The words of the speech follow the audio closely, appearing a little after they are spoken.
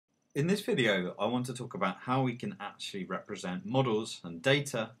In this video, I want to talk about how we can actually represent models and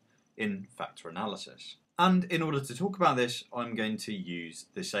data in factor analysis. And in order to talk about this, I'm going to use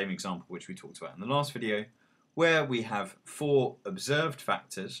the same example which we talked about in the last video, where we have four observed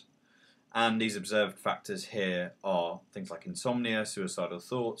factors, and these observed factors here are things like insomnia, suicidal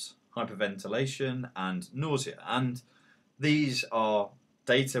thoughts, hyperventilation, and nausea. And these are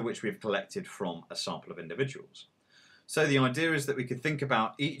data which we've collected from a sample of individuals. So the idea is that we could think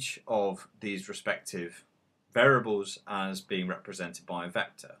about each of these respective variables as being represented by a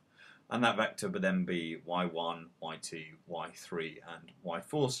vector. And that vector would then be y1, y2, y3, and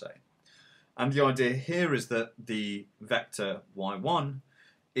y4, say. And the idea here is that the vector y1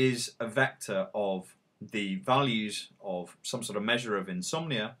 is a vector of the values of some sort of measure of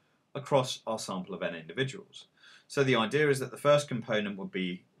insomnia across our sample of n individuals. So the idea is that the first component would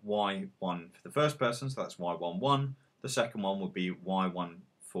be y1 for the first person, so that's y11. The second one would be y1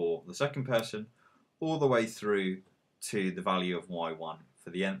 for the second person, all the way through to the value of y1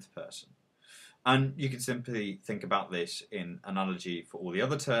 for the nth person. And you can simply think about this in analogy for all the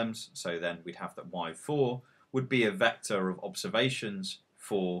other terms. So then we'd have that y4 would be a vector of observations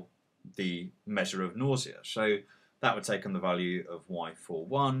for the measure of nausea. So that would take on the value of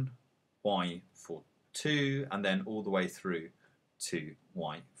y41, y42, and then all the way through to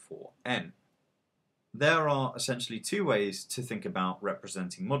y4n. There are essentially two ways to think about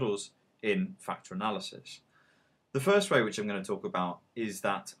representing models in factor analysis. The first way, which I'm going to talk about, is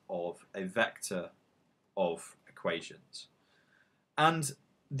that of a vector of equations. And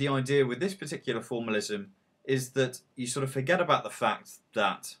the idea with this particular formalism is that you sort of forget about the fact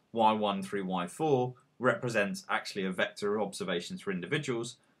that y1 through y4 represents actually a vector of observations for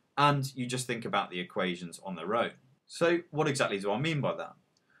individuals, and you just think about the equations on their own. So what exactly do I mean by that?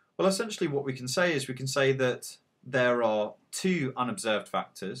 Well, essentially what we can say is we can say that there are two unobserved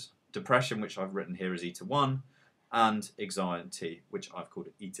factors, depression, which I've written here as eta1, and anxiety, which I've called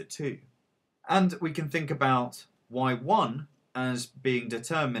eta2. And we can think about y1 as being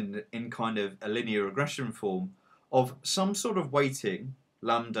determined in kind of a linear regression form of some sort of weighting,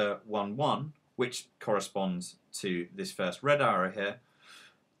 lambda 1, 1, which corresponds to this first red arrow here,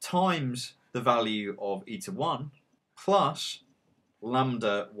 times the value of eta1 plus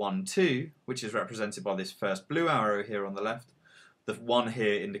lambda 1, 2, which is represented by this first blue arrow here on the left, the one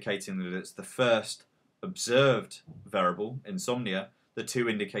here indicating that it's the first observed variable, insomnia, the two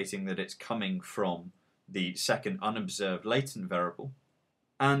indicating that it's coming from the second unobserved latent variable.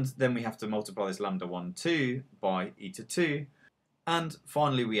 And then we have to multiply this lambda 1, 2 by eta2, and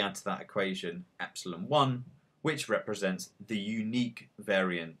finally we add to that equation epsilon 1, which represents the unique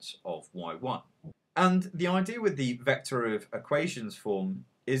variance of y1. And the idea with the vector of equations form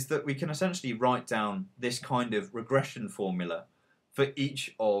is that we can essentially write down this kind of regression formula for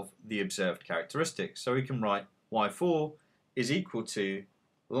each of the observed characteristics. So we can write y4 is equal to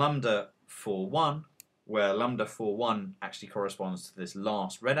lambda 4, 1, where lambda 4, 1 actually corresponds to this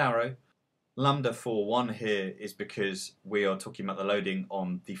last red arrow. Lambda 4, 1 here is because we are talking about the loading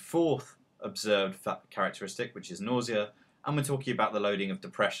on the fourth observed characteristic, which is nausea, and we're talking about the loading of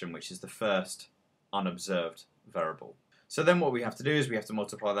depression, which is the first unobserved variable. So then what we have to do is we have to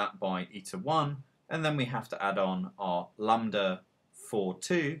multiply that by eta1, and then we have to add on our lambda 4,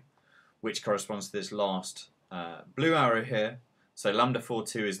 2, which corresponds to this last blue arrow here. So lambda 4,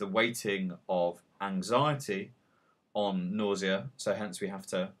 2 is the weighting of anxiety on nausea, so hence we have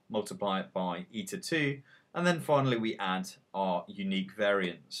to multiply it by eta2, and then finally we add our unique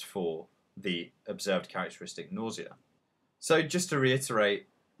variance for the observed characteristic nausea. So just to reiterate,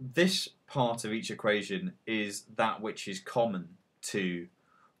 this part of each equation is that which is common to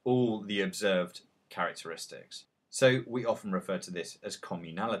all the observed characteristics. So we often refer to this as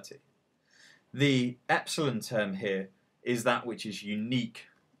communality. The epsilon term here is that which is unique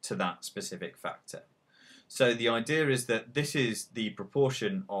to that specific factor. So the idea is that this is the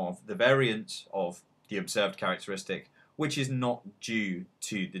proportion of the variance of the observed characteristic which is not due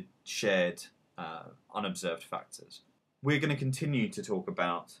to the shared unobserved factors. We're going to continue to talk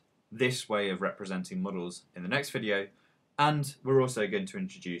about this way of representing models in the next video, and we're also going to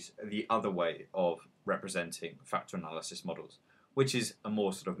introduce the other way of representing factor analysis models, which is a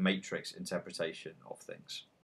more sort of matrix interpretation of things.